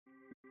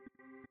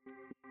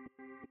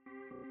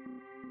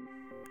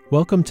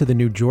Welcome to the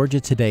new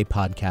Georgia Today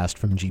podcast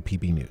from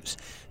GPB News.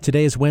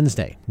 Today is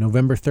Wednesday,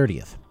 November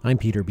 30th. I'm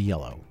Peter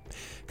Biello.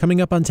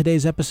 Coming up on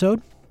today's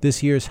episode,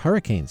 this year's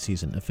hurricane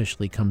season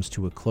officially comes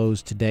to a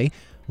close today.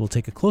 We'll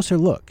take a closer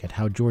look at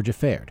how Georgia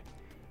fared.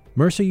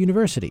 Mercer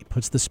University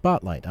puts the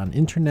spotlight on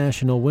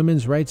international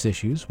women's rights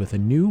issues with a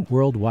new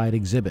worldwide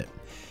exhibit.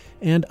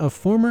 And a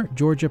former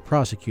Georgia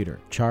prosecutor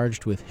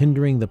charged with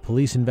hindering the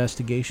police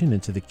investigation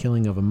into the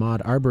killing of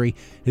Ahmaud Arbery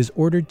is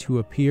ordered to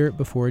appear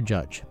before a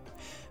judge.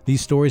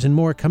 These stories and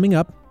more coming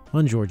up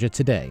on Georgia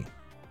Today.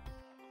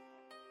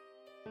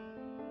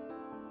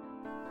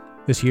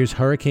 This year's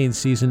hurricane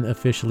season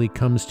officially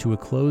comes to a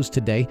close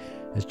today.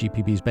 As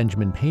GPB's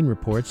Benjamin Payne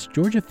reports,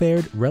 Georgia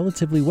fared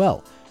relatively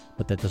well,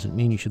 but that doesn't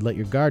mean you should let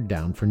your guard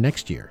down for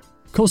next year.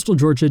 Coastal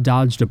Georgia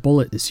dodged a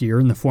bullet this year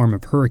in the form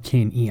of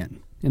Hurricane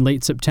Ian. In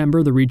late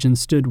September, the region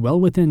stood well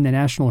within the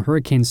National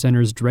Hurricane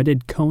Center's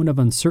dreaded cone of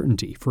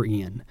uncertainty for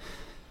Ian.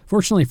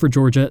 Fortunately for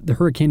Georgia, the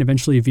hurricane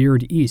eventually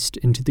veered east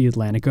into the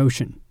Atlantic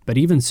Ocean. But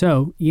even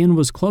so, Ian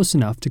was close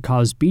enough to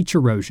cause beach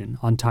erosion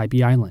on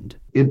Tybee Island.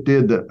 It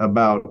did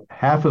about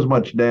half as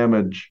much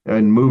damage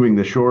in moving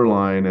the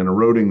shoreline and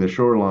eroding the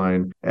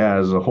shoreline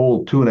as a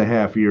whole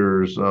 2.5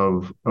 years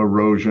of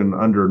erosion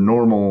under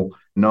normal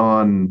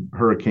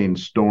non-hurricane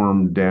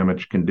storm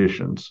damage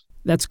conditions.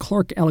 That's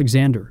Clark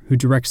Alexander, who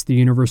directs the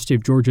University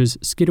of Georgia's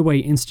Skidaway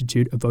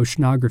Institute of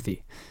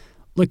Oceanography.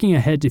 Looking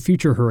ahead to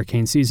future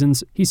hurricane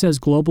seasons, he says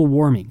global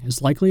warming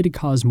is likely to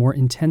cause more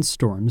intense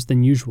storms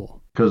than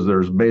usual. Because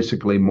there's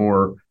basically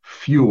more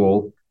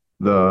fuel.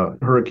 The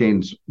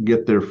hurricanes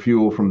get their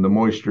fuel from the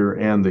moisture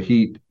and the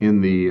heat in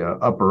the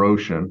upper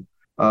ocean.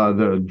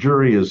 The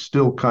jury is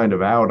still kind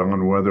of out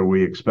on whether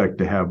we expect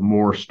to have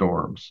more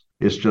storms.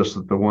 It's just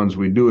that the ones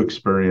we do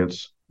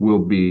experience will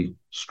be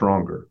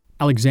stronger.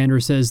 Alexander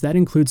says that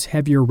includes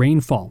heavier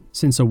rainfall,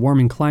 since a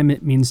warming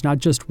climate means not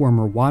just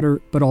warmer water,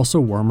 but also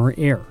warmer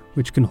air,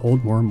 which can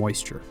hold more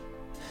moisture.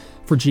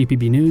 For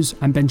GPB News,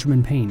 I'm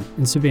Benjamin Payne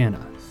in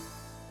Savannah.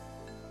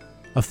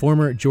 A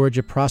former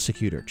Georgia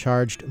prosecutor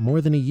charged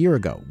more than a year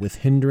ago with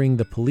hindering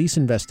the police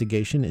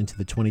investigation into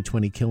the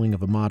 2020 killing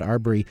of Ahmaud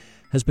Arbery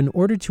has been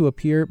ordered to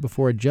appear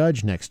before a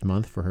judge next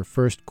month for her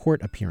first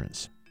court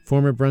appearance.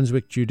 Former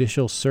Brunswick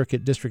Judicial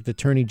Circuit District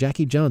Attorney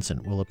Jackie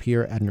Johnson will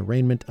appear at an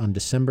arraignment on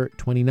December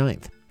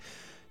 29th.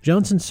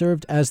 Johnson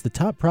served as the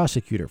top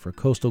prosecutor for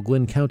coastal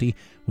Glynn County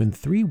when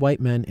 3 white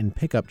men in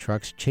pickup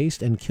trucks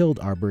chased and killed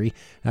Arbery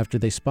after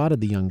they spotted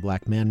the young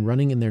black man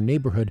running in their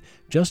neighborhood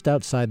just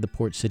outside the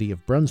port city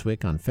of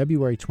Brunswick on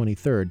February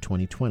 23,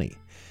 2020.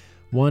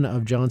 One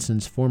of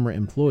Johnson's former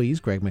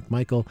employees, Greg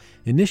McMichael,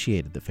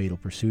 initiated the fatal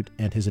pursuit,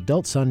 and his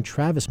adult son,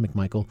 Travis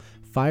McMichael,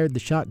 fired the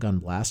shotgun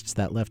blasts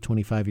that left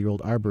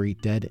 25-year-old Arbery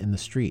dead in the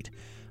street.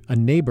 A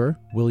neighbor,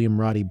 William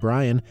Roddy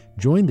Bryan,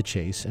 joined the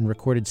chase and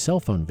recorded cell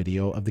phone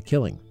video of the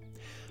killing.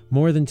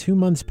 More than 2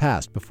 months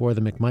passed before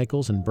the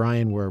McMichaels and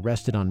Bryan were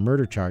arrested on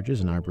murder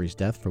charges in Arbery's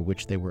death, for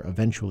which they were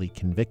eventually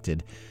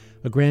convicted.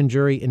 A grand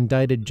jury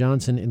indicted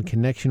Johnson in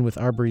connection with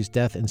Arbery's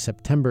death in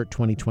September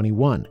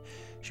 2021.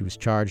 She was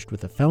charged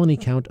with a felony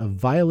count of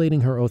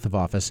violating her oath of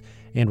office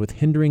and with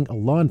hindering a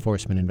law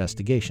enforcement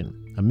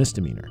investigation, a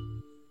misdemeanor.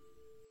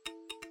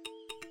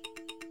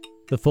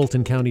 The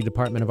Fulton County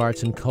Department of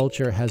Arts and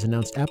Culture has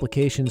announced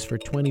applications for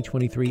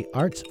 2023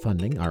 arts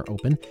funding are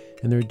open,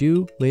 and they're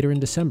due later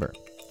in December.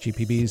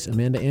 GPB's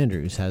Amanda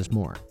Andrews has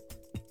more.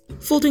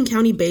 Fulton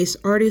County-based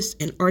artists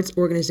and arts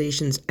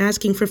organizations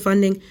asking for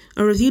funding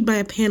are reviewed by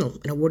a panel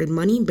and awarded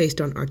money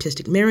based on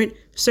artistic merit,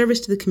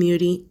 service to the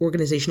community,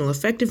 organizational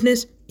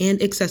effectiveness,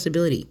 and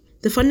accessibility.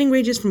 The funding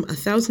ranges from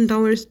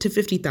 $1,000 to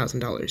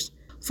 $50,000.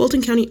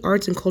 Fulton County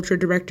Arts and Culture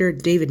Director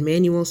David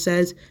Manuel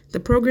says the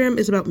program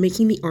is about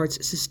making the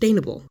arts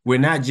sustainable. We're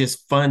not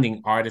just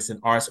funding artists and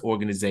arts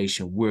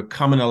organizations. We're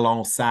coming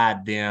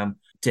alongside them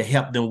to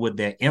help them with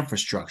their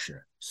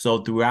infrastructure. So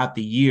throughout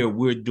the year,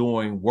 we're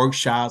doing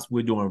workshops,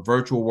 we're doing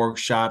virtual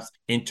workshops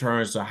in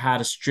terms of how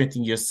to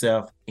strengthen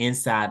yourself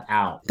inside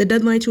out. The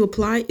deadline to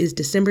apply is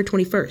December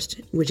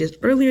 21st, which is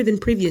earlier than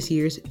previous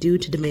years due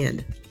to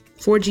demand.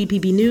 For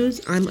GPB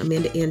News, I'm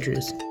Amanda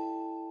Andrews.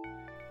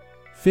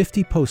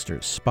 50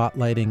 posters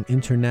spotlighting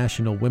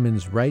international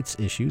women's rights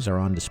issues are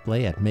on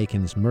display at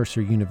Macon's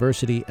Mercer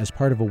University as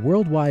part of a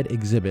worldwide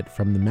exhibit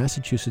from the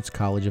Massachusetts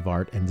College of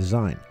Art and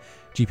Design.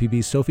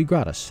 GPB's Sophie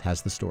Gratis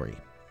has the story.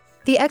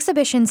 The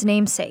exhibition's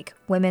namesake,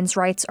 Women's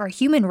Rights Are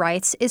Human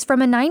Rights, is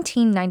from a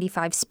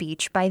 1995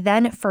 speech by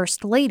then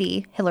First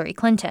Lady Hillary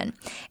Clinton,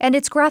 and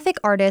it's graphic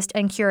artist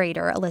and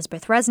curator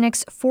Elizabeth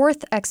Resnick's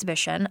 4th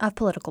exhibition of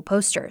political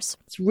posters.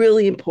 It's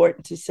really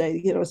important to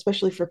say,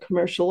 especially for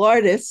commercial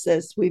artists,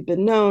 as we've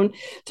been known,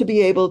 to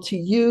be able to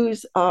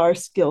use our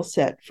skill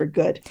set for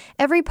good.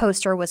 Every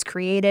poster was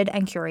created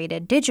and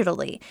curated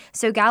digitally,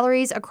 so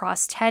galleries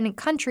across 10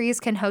 countries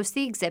can host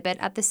the exhibit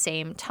at the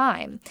same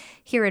time.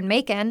 Here in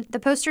Macon, the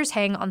posters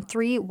hang on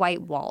 3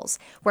 white walls,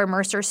 where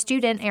Mercer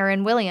student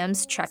Erin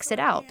Williams checks it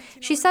out.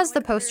 She says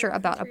the poster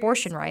about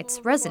abortion rights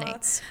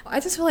resonates. I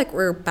just feel like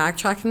we're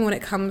backtracking when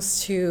it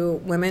comes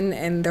to women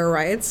and their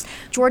rights.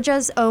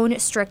 Georgia's own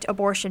strict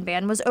abortion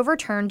ban was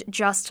overturned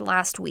just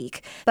last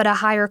week, but a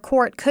higher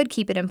court could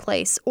keep it in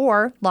place,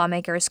 or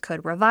lawmakers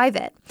could revive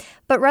it.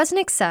 But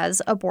Resnick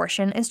says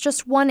abortion is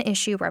just one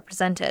issue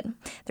represented.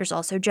 There's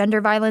also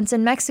gender violence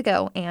in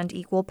Mexico and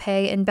equal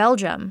pay in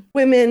Belgium.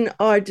 Women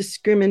are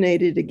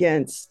discriminated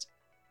against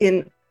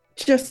in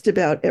just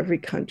about every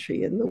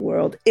country in the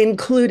world,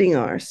 including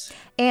ours.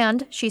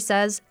 And, she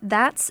says,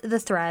 that's the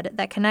thread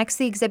that connects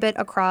the exhibit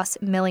across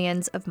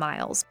millions of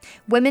miles.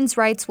 Women's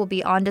rights will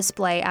be on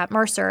display at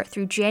Mercer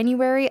through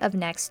January of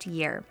next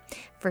year.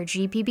 For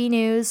GPB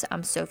News,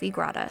 I'm Sophie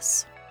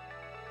Gradas.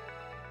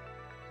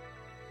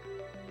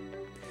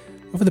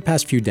 Over the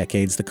past few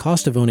decades, the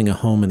cost of owning a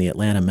home in the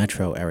Atlanta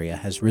metro area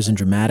has risen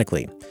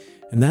dramatically,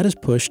 and that has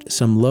pushed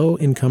some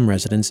low-income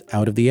residents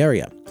out of the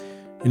area.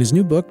 In his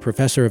new book,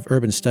 Professor of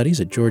Urban Studies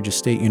at Georgia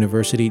State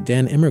University,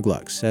 Dan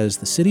Immergluck says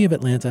the city of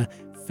Atlanta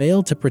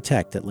failed to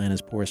protect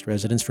Atlanta's poorest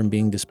residents from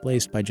being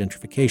displaced by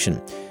gentrification.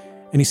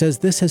 And he says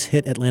this has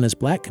hit Atlanta's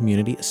black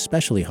community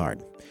especially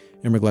hard.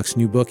 Immergluck's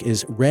new book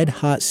is Red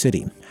Hot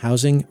City: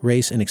 Housing,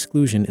 Race, and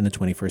Exclusion in the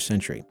 21st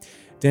Century.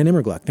 Dan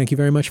Immergluck, thank you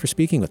very much for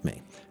speaking with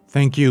me.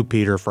 Thank you,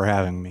 Peter, for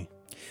having me.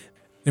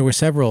 There were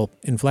several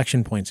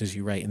inflection points, as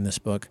you write in this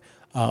book,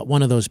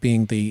 one of those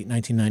being the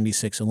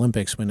 1996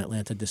 Olympics, when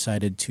Atlanta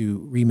decided to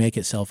remake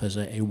itself as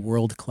a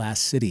world-class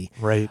city.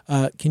 Right.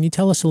 Can you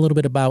tell us a little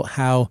bit about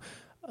how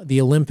the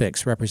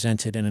Olympics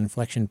represented an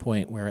inflection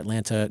point where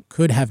Atlanta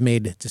could have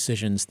made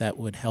decisions that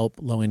would help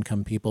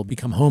low-income people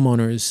become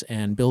homeowners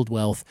and build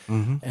wealth,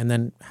 and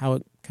then how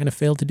it kind of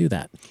failed to do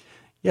that?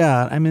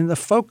 Yeah, I mean, the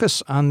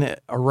focus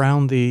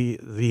around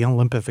the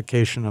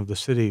Olympification of the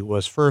city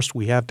was, first,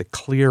 we have to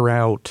clear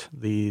out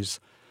these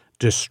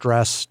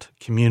distressed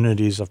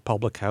communities of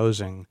public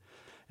housing.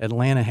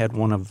 Atlanta had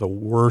one of the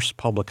worst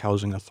public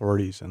housing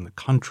authorities in the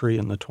country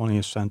in the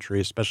 20th century,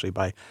 especially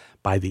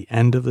by the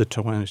end of the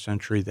 20th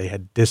century. They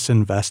had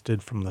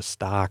disinvested from the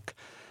stock.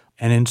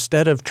 And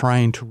instead of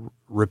trying to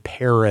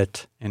repair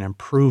it and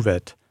improve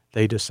it,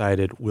 they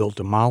decided we'll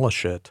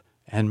demolish it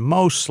and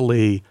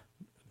mostly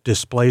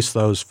displace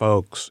those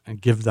folks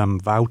and give them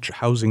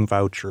housing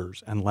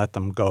vouchers and let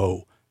them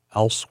go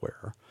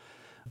elsewhere.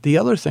 The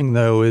other thing,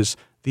 though, is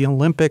the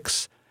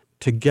Olympics,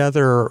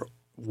 together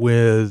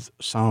with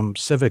some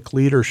civic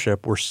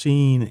leadership, were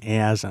seen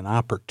as an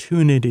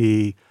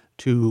opportunity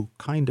to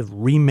kind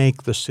of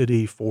remake the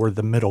city for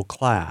the middle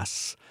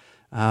class,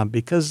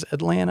 because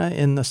Atlanta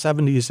in the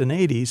 70s and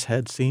 80s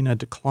had seen a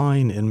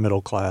decline in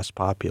middle-class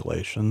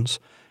populations,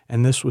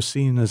 and this was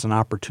seen as an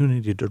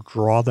opportunity to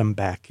draw them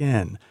back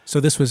in. So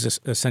this was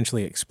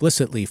essentially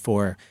explicitly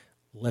for,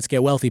 let's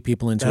get wealthy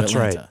people into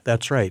Atlanta.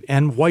 That's right.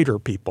 And whiter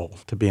people,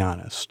 to be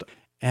honest.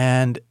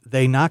 And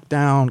they knocked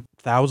down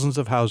thousands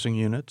of housing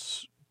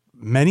units,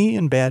 many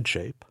in bad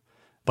shape.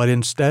 But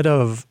instead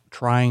of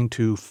trying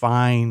to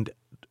find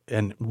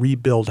and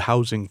rebuild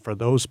housing for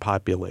those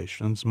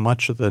populations,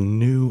 much of the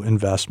new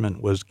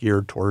investment was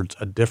geared towards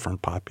a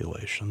different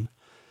population.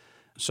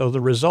 So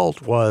the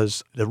result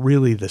was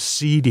the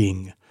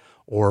seeding,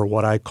 or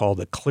what I call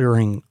the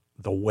clearing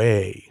the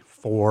way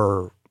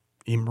for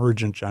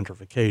emergent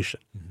gentrification.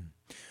 Mm-hmm.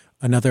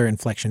 Another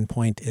inflection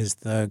point is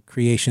the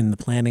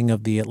planning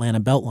of the Atlanta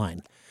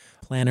Beltline.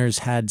 Planners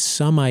had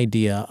some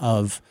idea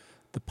of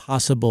the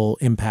possible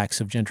impacts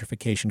of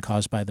gentrification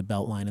caused by the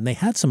Beltline, and they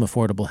had some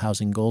affordable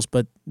housing goals,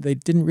 but they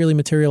didn't really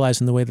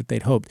materialize in the way that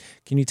they'd hoped.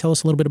 Can you tell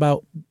us a little bit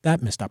about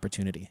that missed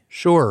opportunity?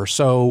 Sure.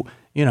 So,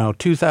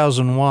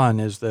 2001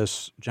 is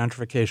this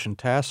gentrification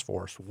task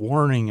force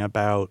warning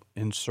about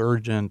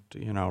resurgent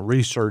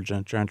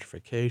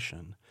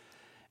gentrification.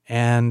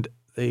 And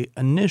the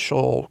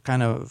initial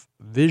kind of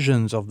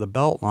visions of the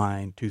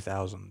Beltline,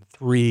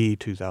 2003,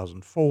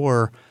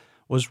 2004,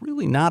 was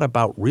really not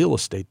about real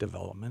estate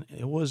development.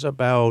 It was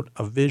about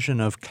a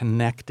vision of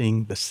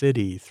connecting the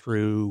city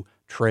through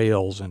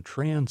trails and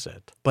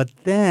transit. But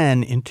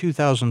then in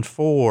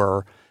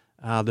 2004,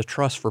 the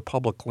Trust for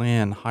Public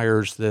Land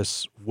hires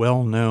this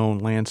well-known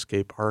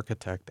landscape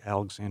architect,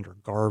 Alexander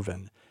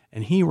Garvin,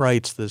 and he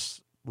writes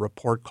this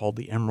report called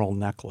the Emerald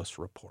Necklace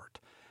Report.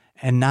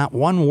 And not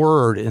one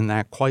word in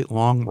that quite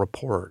long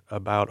report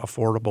about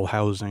affordable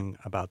housing,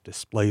 about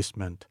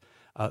displacement,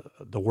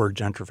 the word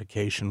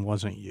gentrification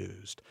wasn't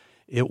used.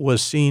 It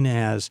was seen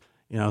as,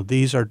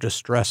 these are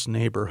distressed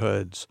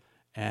neighborhoods,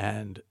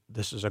 and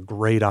this is a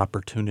great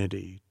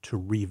opportunity to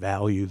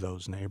revalue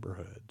those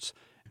neighborhoods.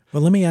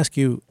 Well, let me ask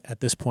you at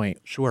this point,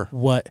 sure,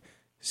 what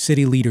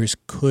city leaders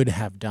could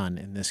have done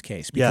in this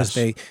case, because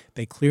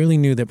they clearly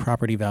knew that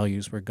property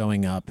values were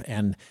going up,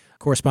 and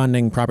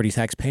corresponding property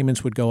tax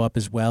payments would go up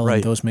as well, right.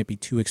 And those might be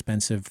too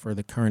expensive for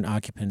the current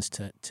occupants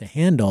to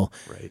handle.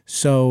 Right.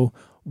 So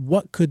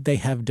what could they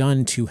have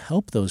done to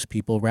help those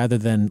people rather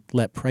than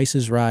let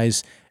prices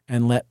rise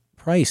and let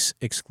price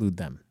exclude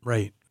them?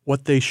 Right.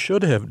 What they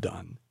should have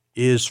done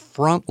is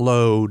front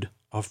load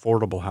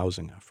affordable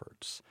housing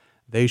efforts.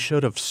 They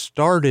should have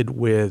started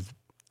with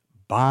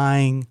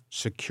buying,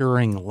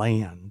 securing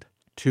land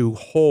to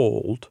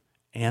hold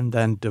and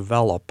then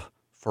develop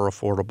for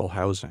affordable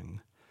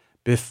housing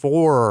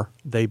before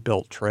they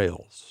built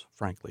trails,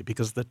 frankly,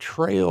 because the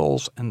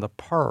trails and the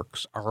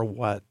parks are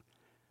what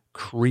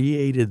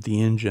created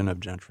the engine of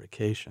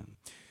gentrification.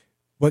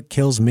 What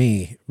kills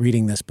me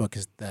reading this book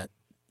is that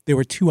there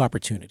were two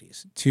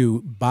opportunities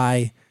to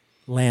buy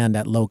land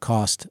at low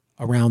cost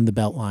around the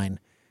Beltline.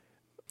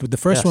 The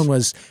first one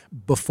was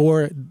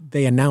before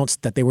they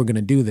announced that they were going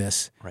to do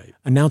this,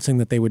 announcing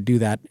that they would do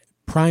that,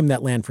 prime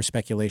that land for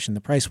speculation.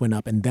 The price went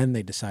up, and then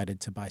they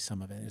decided to buy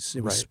some of it.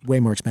 It was way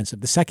more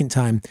expensive. The second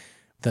time,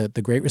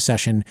 the Great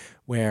Recession,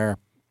 where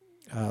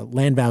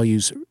land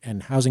values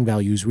and housing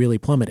values really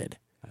plummeted.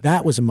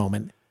 That was a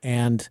moment,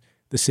 and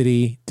the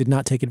city did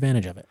not take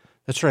advantage of it.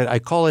 That's right. I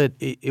call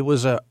it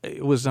was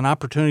an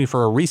opportunity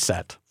for a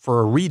reset,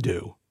 for a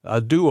redo, a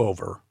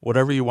do-over,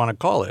 whatever you want to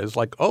call it. It's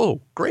like,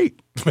 oh,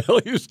 great,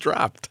 values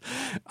dropped.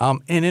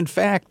 And in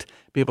fact,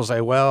 people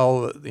say,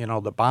 well,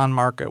 the bond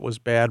market was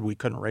bad. We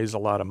couldn't raise a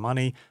lot of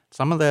money.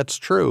 Some of that's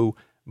true,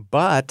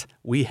 but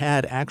we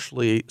had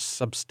actually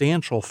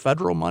substantial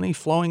federal money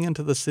flowing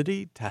into the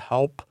city to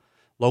help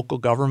local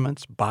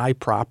governments buy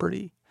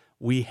property.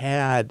 We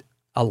had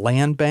a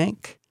land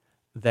bank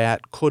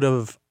that could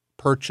have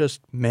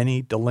purchased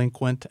many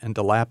delinquent and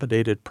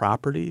dilapidated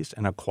properties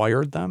and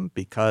acquired them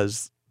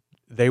because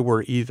they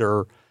were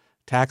either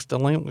tax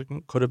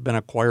delinquent, could have been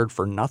acquired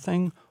for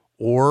nothing,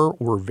 or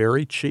were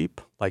very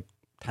cheap, like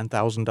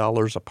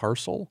 $10,000 a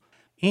parcel.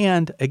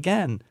 And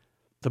again,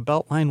 the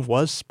Beltline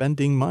was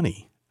spending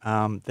money.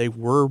 They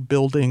were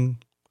building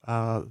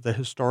the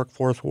historic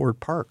Fourth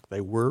Ward Park.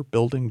 They were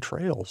building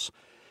trails.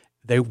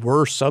 They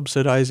were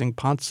subsidizing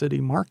Ponce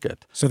City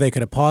Market. So they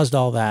could have paused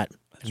all that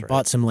and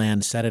bought some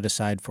land, set it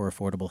aside for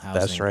affordable housing.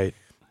 That's right.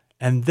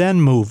 And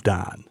then moved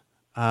on.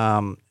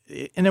 And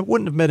it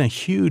wouldn't have been a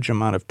huge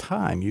amount of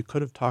time. You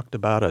could have talked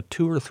about a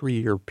 2 or 3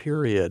 year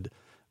period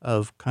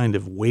of kind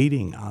of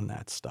waiting on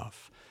that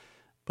stuff.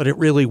 But it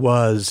really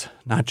was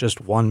not just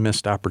one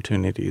missed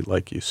opportunity,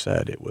 like you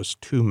said. It was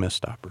 2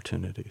 missed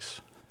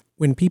opportunities.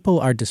 When people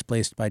are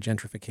displaced by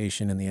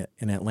gentrification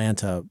in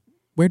Atlanta,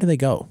 where do they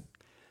go?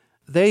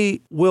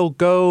 They will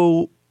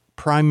go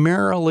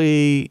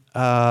primarily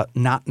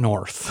not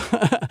north.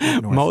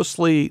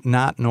 Mostly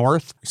not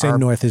north. You're saying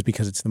north is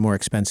because it's the more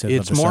expensive of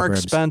the suburbs. It's more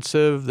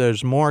expensive.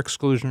 There's more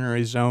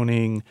exclusionary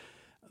zoning.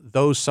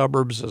 Those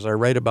suburbs, as I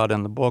write about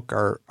in the book,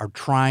 are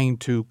trying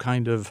to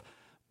kind of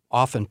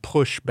often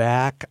push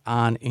back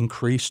on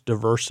increased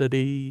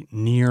diversity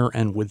near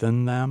and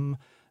within them.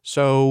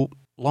 So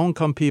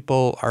low-income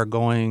people are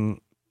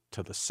going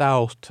to the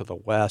south, to the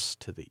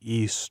west, to the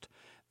east,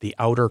 the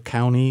outer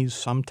counties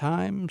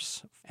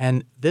sometimes.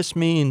 And this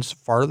means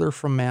farther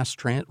from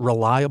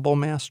reliable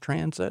mass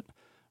transit,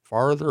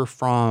 farther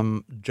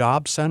from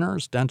job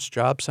centers, dense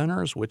job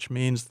centers, which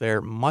means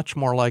they're much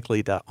more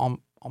likely to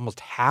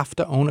almost have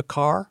to own a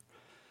car.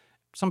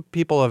 Some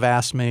people have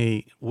asked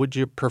me, would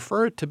you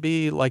prefer it to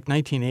be like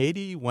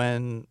 1980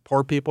 when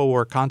poor people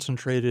were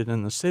concentrated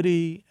in the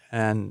city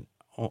and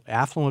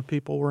affluent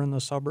people were in the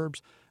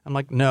suburbs? I'm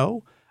like,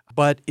 no.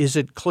 But is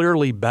it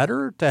clearly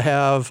better to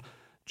have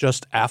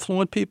just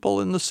affluent people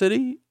in the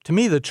city? To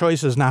me, the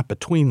choice is not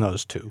between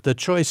those two. The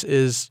choice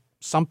is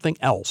something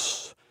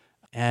else.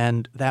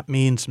 And that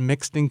means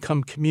mixed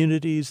income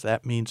communities.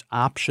 That means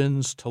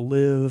options to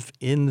live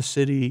in the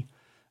city.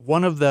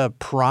 One of the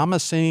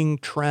promising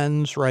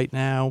trends right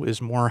now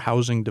is more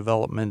housing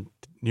development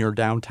near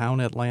downtown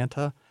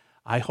Atlanta.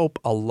 I hope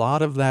a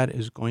lot of that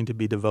is going to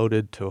be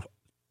devoted to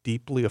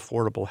deeply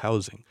affordable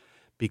housing,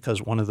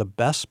 because one of the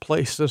best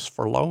places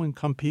for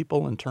low-income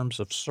people in terms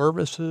of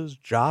services,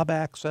 job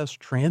access,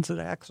 transit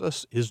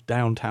access is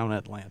downtown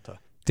Atlanta.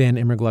 Dan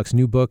Immergluck's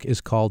new book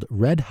is called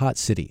Red Hot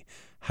City: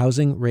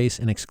 Housing, Race,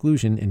 and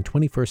Exclusion in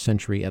 21st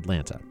Century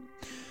Atlanta.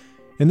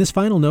 In this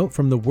final note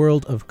from the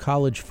world of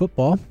college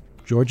football,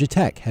 Georgia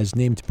Tech has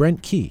named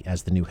Brent Key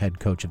as the new head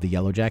coach of the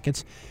Yellow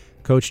Jackets.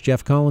 Coach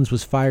Jeff Collins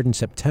was fired in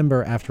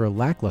September after a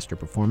lackluster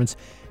performance,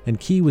 and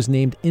Key was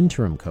named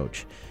interim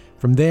coach.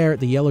 From there,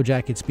 the Yellow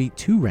Jackets beat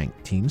 2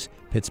 ranked teams,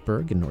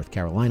 Pittsburgh and North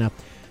Carolina.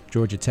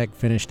 Georgia Tech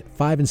finished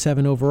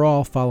 5-7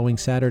 overall following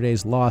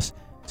Saturday's loss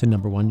to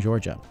number 1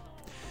 Georgia.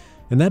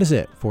 And that is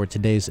it for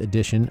today's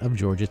edition of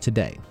Georgia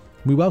Today.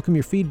 We welcome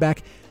your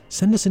feedback.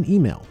 Send us an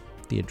email.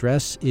 The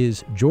address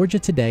is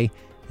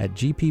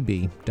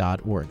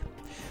georgiatoday@gpb.org.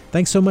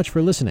 Thanks so much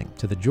for listening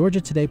to the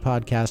Georgia Today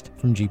podcast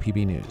from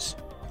GPB News.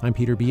 I'm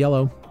Peter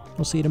Biello.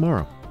 We'll see you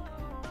tomorrow.